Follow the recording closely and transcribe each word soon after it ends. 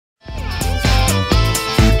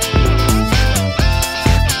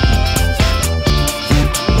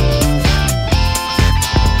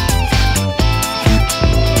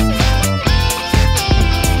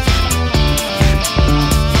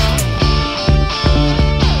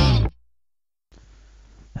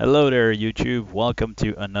Hello there, YouTube. Welcome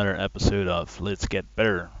to another episode of Let's Get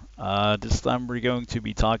Better. This time we're going to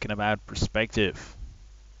be talking about perspective.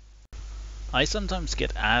 I sometimes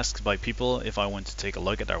get asked by people if I want to take a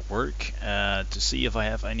look at their work to see if I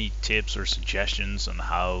have any tips or suggestions on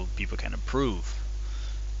how people can improve.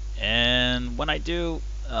 And when I do,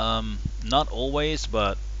 not always,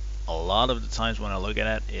 but a lot of the times when I look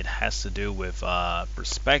at it, it has to do with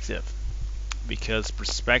perspective. Because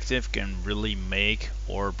perspective can really make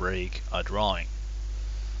or break a drawing.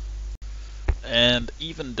 And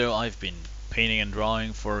even though I've been painting and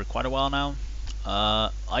drawing for quite a while now,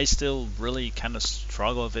 I still really kind of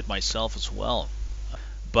struggle with it myself as well.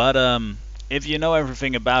 But if you know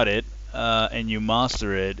everything about it and you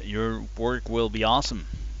master it, your work will be awesome.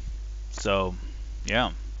 So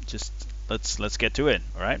yeah, just let's get to it,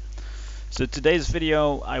 all right? So today's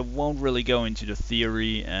video, I won't really go into the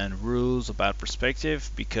theory and rules about perspective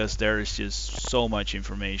because there is just so much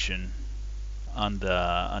information on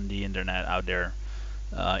the internet out there,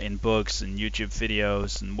 in books and YouTube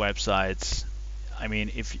videos and websites. I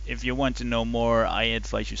mean, if you want to know more, I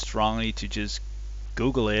advise you strongly to just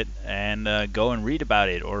Google it and go and read about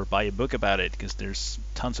it or buy a book about it because there's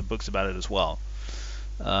tons of books about it as well.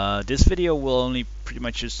 This video will only pretty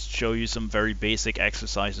much just show you some very basic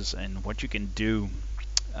exercises and what you can do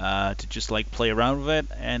to just like play around with it,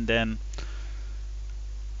 and then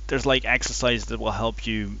there's like exercises that will help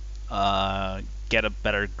you get a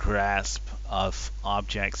better grasp of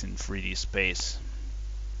objects in 3D space.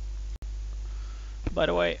 By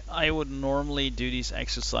the way, I would normally do these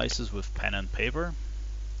exercises with pen and paper.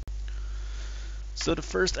 So the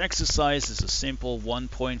first exercise is a simple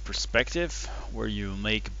one-point perspective where you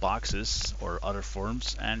make boxes or other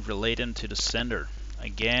forms and relate them to the center.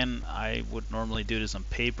 Again, I would normally do this on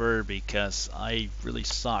paper because I really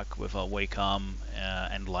suck with a Wacom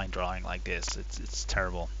and line drawing like this. It's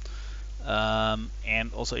terrible.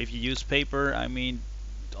 And also if you use paper, I mean,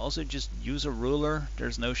 also just use a ruler.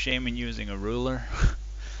 There's no shame in using a ruler.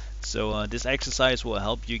 So this exercise will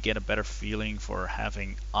help you get a better feeling for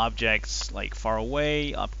having objects like far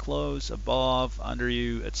away, up close, above, under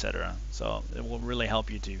you, etc. So it will really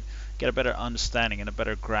help you to get a better understanding and a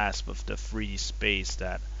better grasp of the 3D space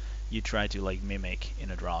that you try to like mimic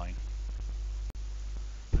in a drawing.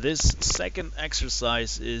 This second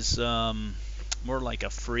exercise is more like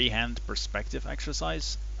a freehand perspective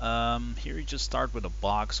exercise. Here you just start with a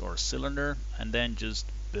box or a cylinder and then just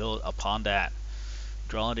build upon that.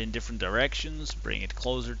 Draw it in different directions, bring it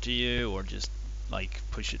closer to you, or just like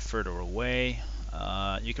push it further away.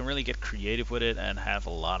 You can really get creative with it and have a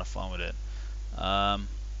lot of fun with it.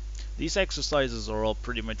 These exercises are all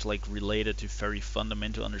pretty much like related to very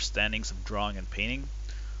fundamental understandings of drawing and painting.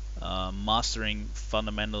 Mastering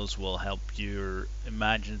fundamentals will help your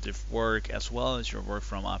imaginative work as well as your work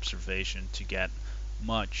from observation to get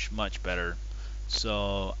much better.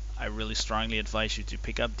 So I really strongly advise you to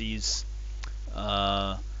pick up these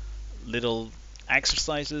little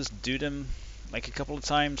exercises, do them like a couple of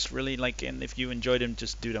times, really, like, and if you enjoy them,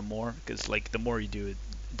 just do them more, because like the more you do it,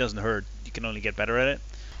 it doesn't hurt, you can only get better at it.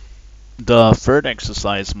 The third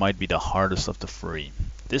exercise might be the hardest of the three.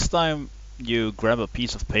 This time you grab a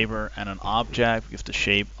piece of paper and an object with the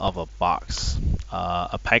shape of a box.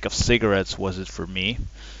 A pack of cigarettes was it for me,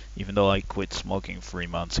 even though I quit smoking 3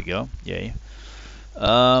 months ago. Yay.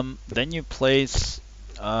 Then you place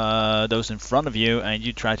those in front of you and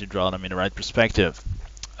you try to draw them in the right perspective.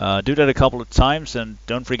 Do that a couple of times and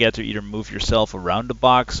don't forget to either move yourself around the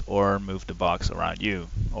box or move the box around you,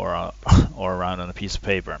 or or around on a piece of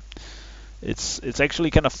paper. It's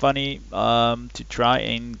actually kind of funny to try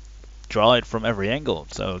and draw it from every angle.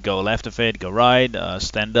 So go left of it, go right,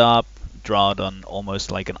 stand up, draw it on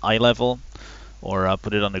almost like an eye level, or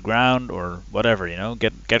put it on the ground or whatever, you know,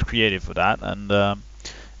 get creative with that. And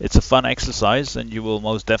it's a fun exercise, and you will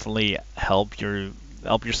most definitely help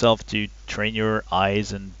yourself to train your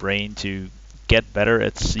eyes and brain to get better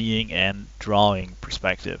at seeing and drawing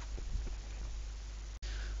perspective.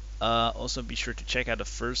 Also be sure to check out the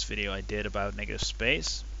first video I did about negative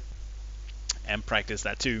space and practice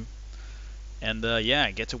that too. And yeah,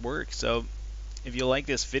 get to work. So if you like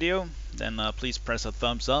this video, then please press a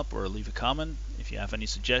thumbs up or leave a comment. If you have any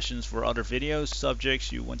suggestions for other videos,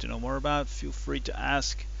 subjects you want to know more about, feel free to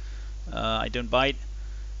ask. I don't bite.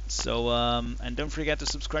 So and don't forget to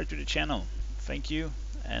subscribe to the channel. Thank you,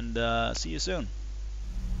 and see you soon.